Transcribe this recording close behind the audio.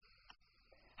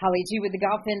Holly G with the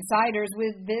Golf Insiders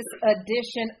with this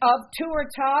edition of Tour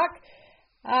Talk.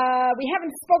 We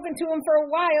haven't spoken to him for a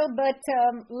while, but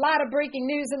a lot of breaking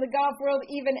news in the golf world,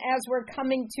 even as we're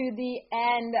coming to the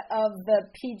end of the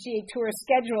PGA Tour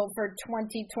schedule for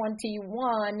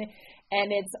 2021, and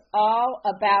it's all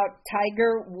about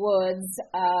Tiger Woods.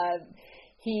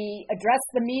 He addressed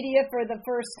the media for the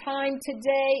first time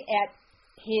today at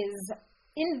his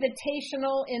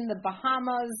Invitational in the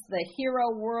Bahamas, the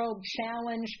Hero World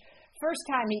Challenge. First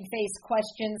time he'd faced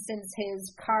questions since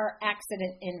his car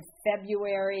accident in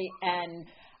February. And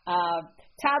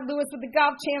Todd Lewis with the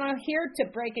Golf Channel here to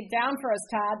break it down for us.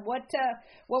 Todd, what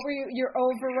were your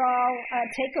overall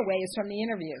takeaways from the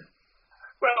interview?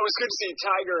 Well, it was good to see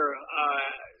Tiger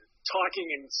talking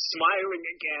and smiling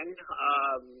again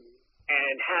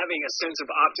and having a sense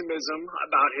of optimism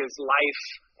about his life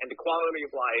and the quality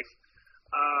of life.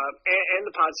 And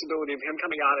the possibility of him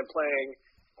coming out and playing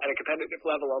at a competitive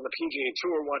level on the PGA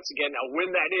Tour once again. Now,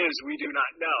 when that is, we do not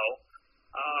know.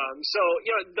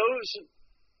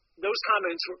 Those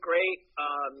comments were great.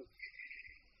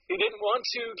 He didn't want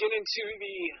to get into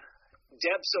the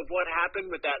depths of what happened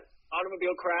with that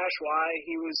automobile crash, why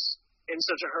he was in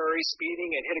such a hurry,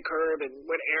 speeding and hit a curb and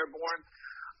went airborne.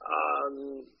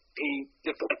 He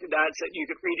deflected that, so you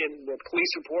could read in the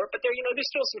police report. But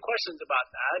there's still some questions about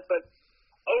that. But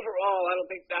overall, I don't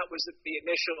think that was the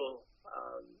initial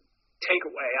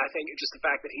takeaway. I think it's just the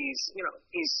fact that he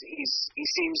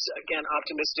seems again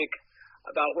optimistic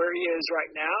about where he is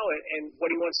right now and what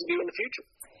he wants to do in the future.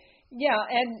 Yeah,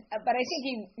 but I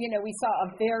think we saw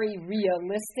a very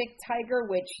realistic Tiger,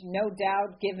 which no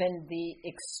doubt, given the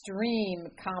extreme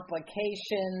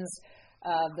complications,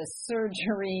 the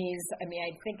surgeries. I mean,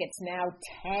 I think it's now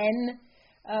 10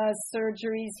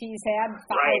 surgeries he's had,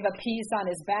 5 apiece on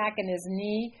his back and his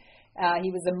knee.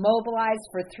 He was immobilized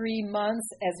for 3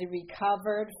 months as he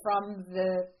recovered from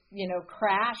the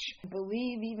crash. I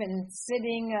believe even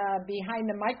sitting behind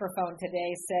the microphone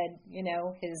today said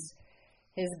his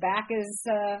back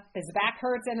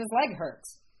hurts and his leg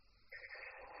hurts.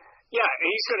 Yeah,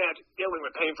 he's going to have to deal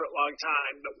with pain for a long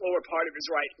time. The lower part of his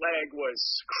right leg was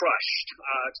crushed,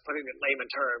 to put it in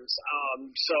layman terms.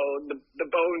 So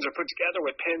the bones are put together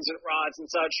with pins and rods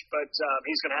and such, but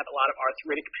he's going to have a lot of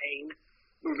arthritic pain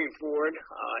moving forward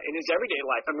in his everyday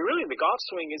life. I mean, really, the golf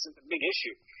swing isn't the big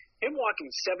issue. Him walking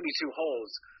 72 holes,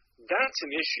 that's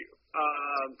an issue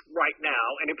right now,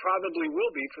 and it probably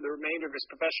will be for the remainder of his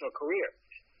professional career.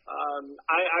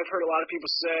 I've heard a lot of people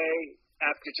say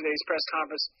after today's press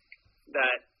conference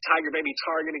that Tiger may be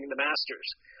targeting the Masters.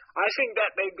 I think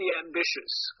that may be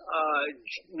ambitious,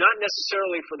 not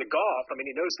necessarily for the golf. I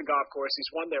mean, he knows the golf course. He's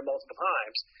won there multiple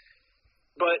times.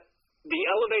 But the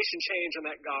elevation change on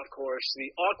that golf course,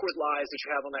 the awkward lies that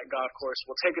you have on that golf course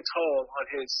will take a toll on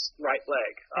his right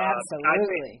leg.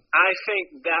 Absolutely. I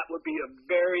think that would be a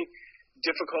very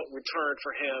difficult return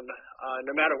for him,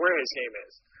 no matter where his game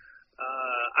is.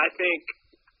 I think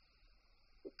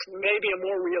maybe a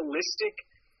more realistic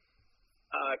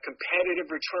competitive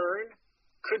return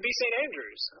could be St.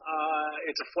 Andrews.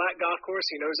 It's a flat golf course.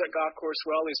 He knows that golf course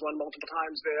well. He's won multiple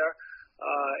times there.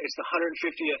 It's the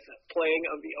 150th playing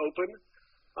of the Open.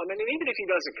 And even if he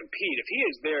doesn't compete, if he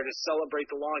is there to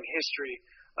celebrate the long history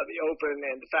of the Open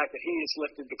and the fact that he has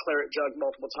lifted the claret jug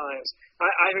multiple times,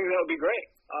 I think that would be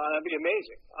great. That'd be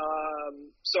amazing. I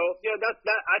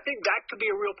think that could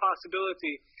be a real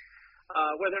possibility.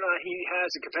 Whether or not he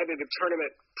has a competitive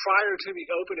tournament prior to the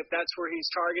Open, if that's where he's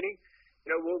targeting,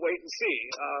 we'll wait and see.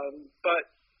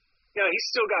 But he's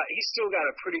still got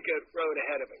a pretty good road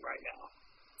ahead of him right now.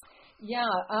 Yeah,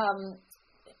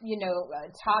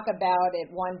 talk about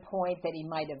at one point that he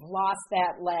might have lost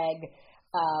that leg,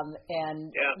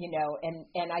 and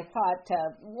I thought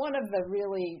one of the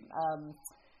really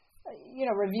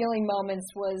revealing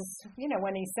moments was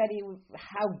when he said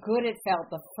how good it felt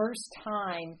the first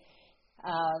time.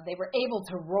 They were able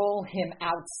to roll him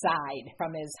outside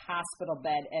from his hospital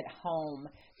bed at home,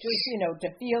 just, to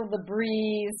feel the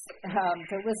breeze,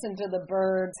 to listen to the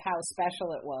birds, how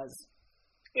special it was.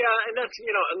 Yeah, and that's,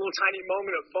 a little tiny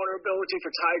moment of vulnerability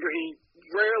for Tiger. He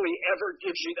rarely ever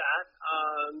gives you that.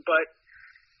 But,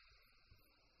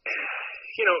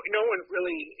 no one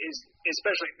really is,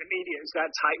 especially in the media, is that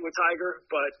tight with Tiger.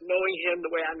 But knowing him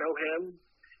the way I know him,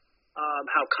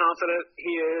 how confident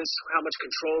he is, how much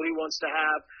control he wants to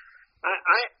have.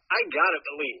 I gotta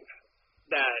believe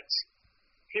that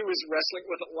he was wrestling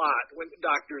with a lot when the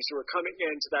doctors were coming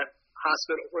into that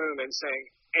hospital room and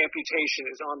saying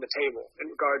amputation is on the table in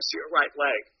regards to your right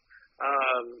leg.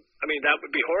 That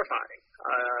would be horrifying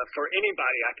for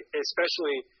anybody,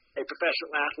 especially a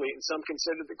professional athlete and some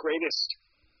considered the greatest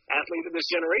athlete of this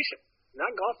generation.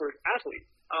 Not golfer, athlete.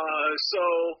 So,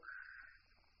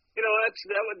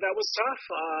 that was tough.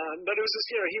 But it was just,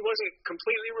 he wasn't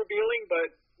completely revealing, but,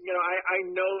 I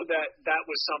know that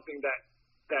was something that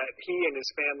he and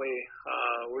his family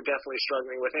were definitely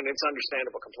struggling with, and it's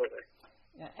understandable completely.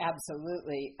 Yeah,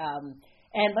 absolutely.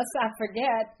 And let's not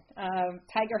forget,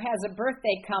 Tiger has a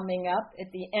birthday coming up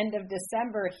at the end of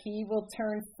December. He will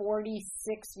turn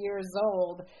 46 years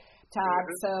old, Todd.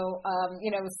 Mm-hmm. So,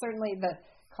 certainly the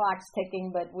clock's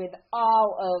ticking, but with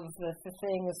all of the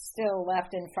things still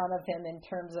left in front of him in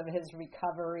terms of his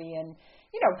recovery and,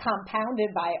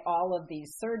 compounded by all of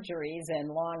these surgeries and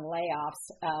long layoffs,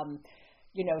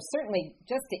 certainly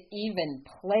just to even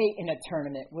play in a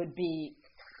tournament would be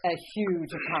a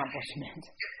huge accomplishment.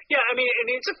 Yeah, I mean,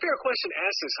 and it's a fair question to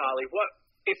ask this, Holly. What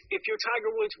if you're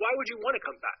Tiger Woods, why would you want to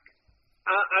come back?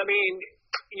 I mean,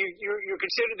 you're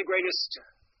considered the greatest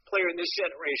player in this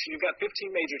generation. You've got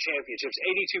 15 major championships,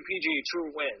 82 PGA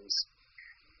Tour wins.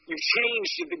 You've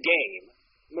changed the game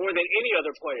more than any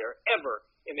other player ever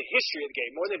in the history of the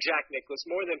game, more than Jack Nicklaus,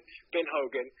 more than Ben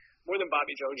Hogan, more than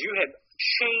Bobby Jones. You have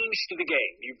changed the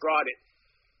game. You brought it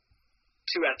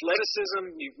to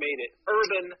athleticism. You've made it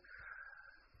urban.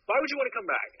 Why would you want to come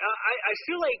back? I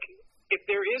feel like if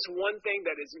there is one thing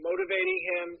that is motivating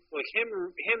him, like him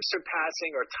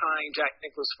surpassing or tying Jack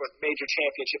Nicklaus for major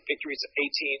championship victories of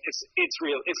 18, it's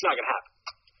real. It's not going to happen.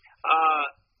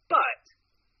 But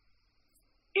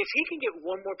if he can get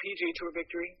one more PGA Tour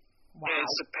victory and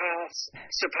surpass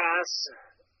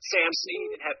Sam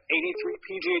Snead and have 83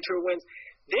 PGA Tour wins,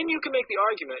 then you can make the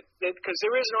argument that, because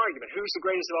there is an argument, who's the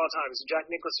greatest of all time? Is it Jack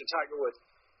Nicklaus or Tiger Woods?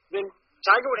 Then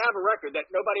Tiger would have a record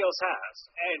that nobody else has,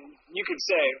 and you could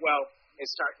say, well,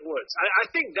 it's Tiger Woods.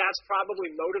 I think that's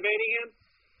probably motivating him.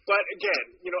 But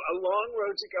again, a long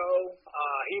road to go.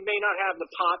 He may not have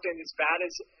the pop in as bad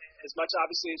as much,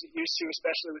 obviously, as it used to,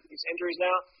 especially with these injuries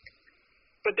now.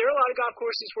 But there are a lot of golf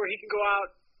courses where he can go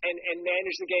out and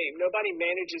manage the game. Nobody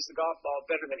manages the golf ball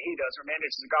better than he does or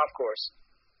manages the golf course.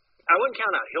 I wouldn't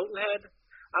count out Hilton Head.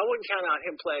 I wouldn't count out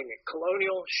him playing at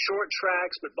Colonial, short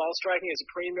tracks, but ball striking is a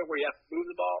premium where you have to move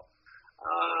the ball.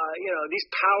 These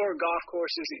power golf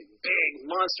courses, these big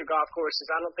monster golf courses,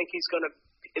 I don't think he's going to,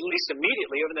 at least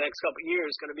immediately over the next couple of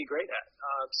years, going to be great at.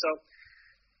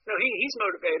 He's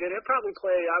motivated. He'll probably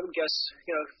play, I would guess,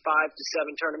 5 to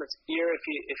 7 tournaments a year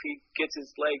if he gets his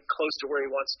leg close to where he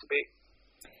wants to be.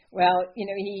 Well,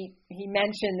 he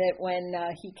mentioned that when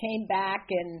he came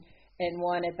back and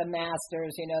won at the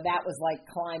Masters, that was like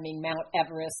climbing Mount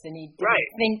Everest, and he didn't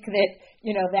think that,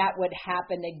 that would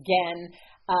happen again.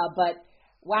 But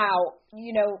wow,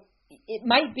 it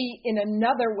might be in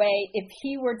another way if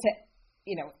he were to,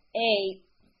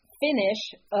 finish,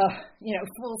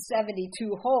 full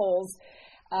 72 holes.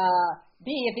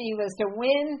 B, if he was to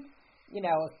win,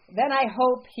 then I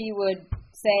hope he would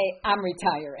say, I'm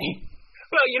retiring.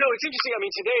 Well, it's interesting. I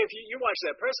mean, today, if you watch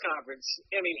that press conference,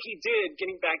 I mean, he did,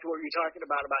 getting back to what you're talking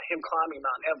about him climbing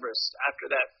Mount Everest after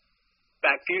that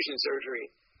back fusion surgery,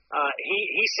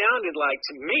 he sounded like,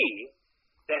 to me,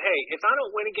 that, hey, if I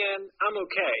don't win again, I'm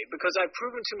okay, because I've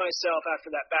proven to myself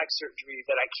after that back surgery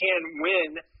that I can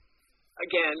win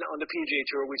again on the PGA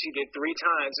Tour, which he did 3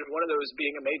 times, and one of those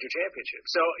being a major championship.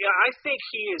 So, yeah, I think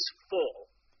he is full.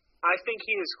 I think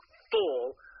he is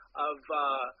full of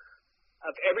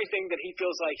everything that he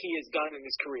feels like he has done in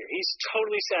his career. He's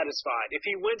totally satisfied. If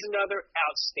he wins another,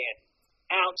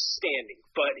 outstanding.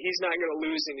 But he's not going to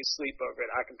lose any sleep over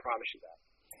it. I can promise you that.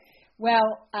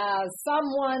 Well,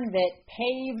 someone that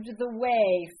paved the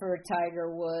way for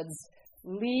Tiger Woods,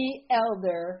 Lee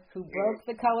Elder, who broke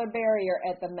the color barrier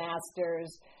at the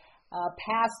Masters,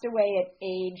 passed away at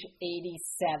age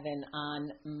 87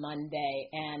 on Monday.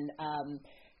 And,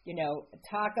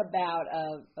 talk about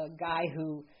a guy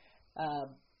who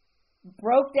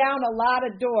broke down a lot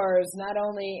of doors, not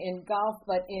only in golf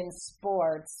but in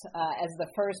sports, as the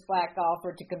first black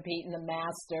golfer to compete in the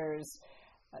Masters.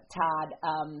 Todd,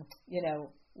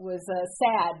 was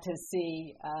sad to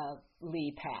see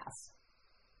Lee pass.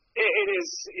 It is,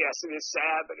 yes, it is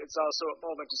sad, but it's also a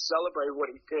moment to celebrate what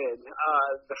he did.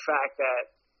 The fact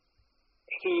that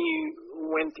he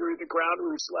went through the ground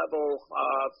roots level,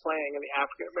 playing in the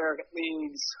African American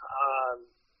leagues,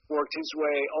 worked his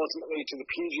way ultimately to the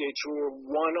PGA Tour,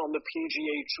 won on the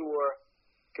PGA Tour,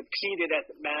 competed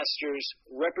at the Masters,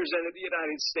 represented the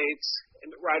United States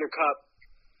in the Ryder Cup.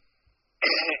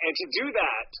 And to do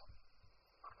that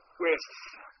with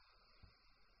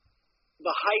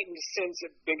the heightened sense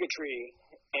of bigotry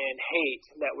and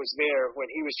hate that was there when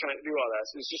he was trying to do all that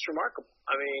is just remarkable.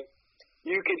 I mean,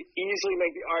 you could easily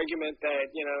make the argument that,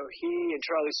 he and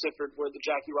Charlie Sifford were the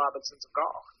Jackie Robinsons of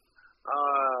golf.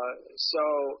 So,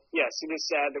 yes, it is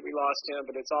sad that we lost him,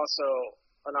 but it's also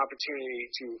an opportunity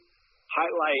to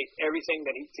highlight everything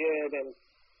that he did.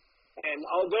 And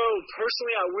although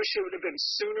personally I wish it would have been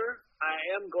sooner, I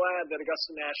am glad that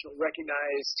Augusta National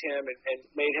recognized him and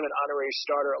made him an honorary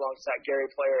starter alongside Gary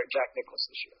Player and Jack Nicklaus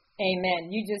this year. Amen.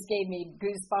 You just gave me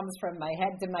goosebumps from my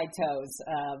head to my toes.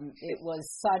 It was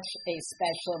such a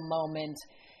special moment.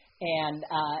 And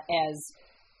as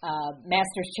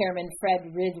Masters Chairman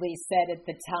Fred Ridley said at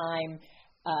the time,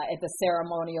 at the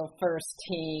ceremonial first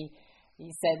tee, he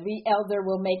said, Lee Elder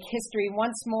will make history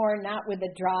once more, not with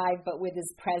a drive, but with his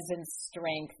presence,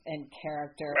 strength, and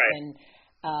character. Right. And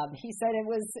he said it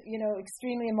was,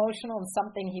 extremely emotional and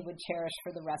something he would cherish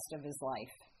for the rest of his life.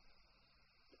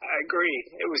 I agree.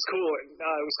 It was cool. It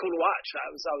was cool to watch. I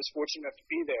was fortunate enough to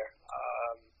be there.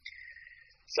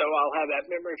 So I'll have that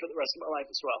memory for the rest of my life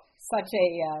as well.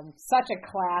 Such a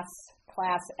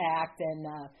class act, and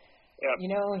yep.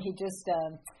 he just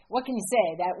what can you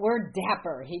say? That word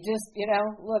dapper. He just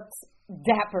looked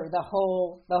dapper the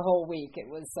whole week. It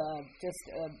was just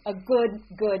a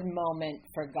good moment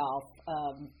for golf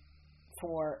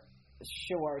for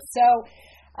sure. So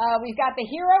we've got the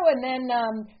Hero and then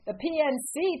the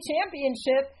PNC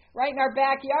Championship right in our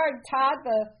backyard. Todd,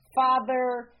 the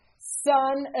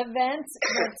father-son event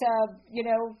that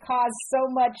caused so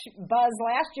much buzz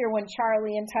last year when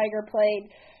Charlie and Tiger played.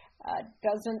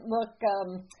 Doesn't look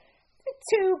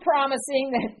too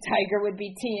promising that Tiger would be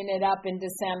teeing it up in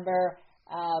December,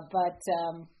 but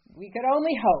we could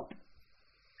only hope.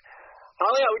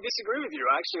 Holly, I would disagree with you.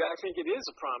 Actually, I think it is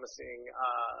a promising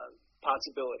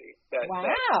possibility that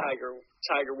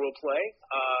Tiger will play.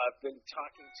 I've been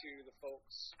talking to the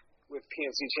folks with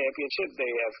PNC Championship.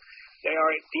 They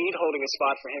are indeed holding a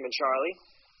spot for him and Charlie.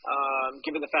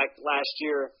 Given the fact that last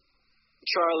year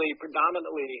Charlie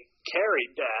predominantly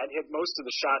carried Dad, hit most of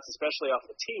the shots, especially off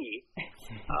the tee.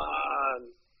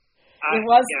 It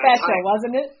was special,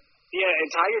 wasn't it? Yeah, and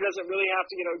Tiger doesn't really have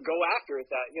to, go after it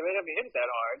that. They haven't hit it that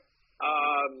hard.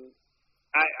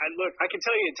 I can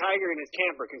tell you, Tiger and his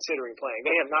camp are considering playing.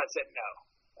 They have not said no.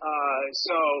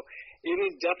 So it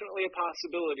is definitely a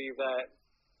possibility that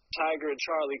Tiger and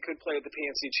Charlie could play at the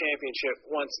PNC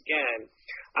Championship once again.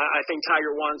 I think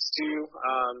Tiger wants to.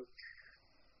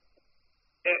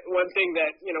 One thing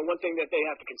that they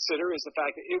have to consider is the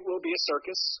fact that it will be a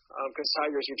circus because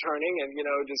Tiger's returning, and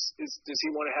does he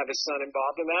want to have his son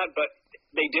involved in that? But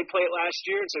they did play it last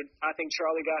year, so I think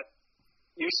Charlie got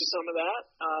used to some of that.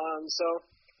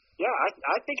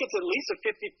 I think it's at least a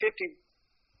 50-50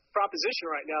 proposition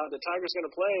right now that Tiger's going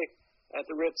to play at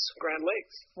the Ritz Grand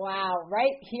Lakes. Wow,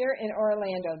 right here in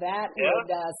Orlando. That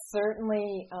would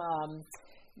certainly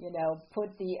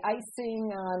put the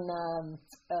icing on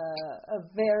a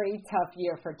very tough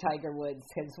year for Tiger Woods,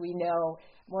 because we know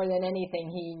more than anything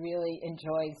he really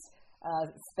enjoys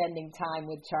spending time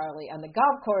with Charlie on the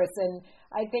golf course, and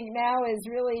I think now is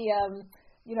really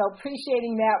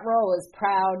appreciating that role as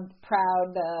proud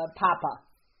papa.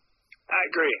 I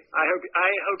agree. I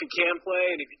hope he can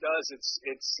play, and if he does,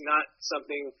 it's not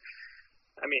something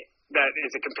that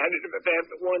is a competitive event,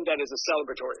 but one that is a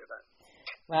celebratory event.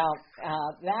 Well,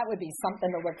 that would be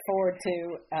something to look forward to,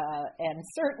 and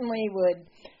certainly would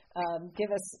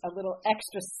give us a little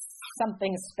extra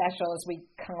something special as we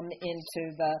come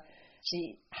into the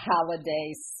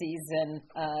holiday season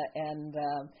and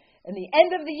the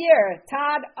end of the year.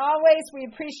 Todd, always we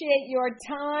appreciate your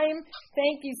time.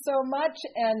 Thank you so much,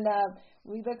 and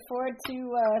we look forward to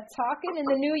talking in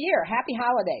the new year. Happy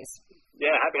holidays.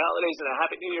 Yeah, happy holidays and a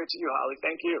happy new year to you, Holly.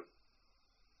 Thank you.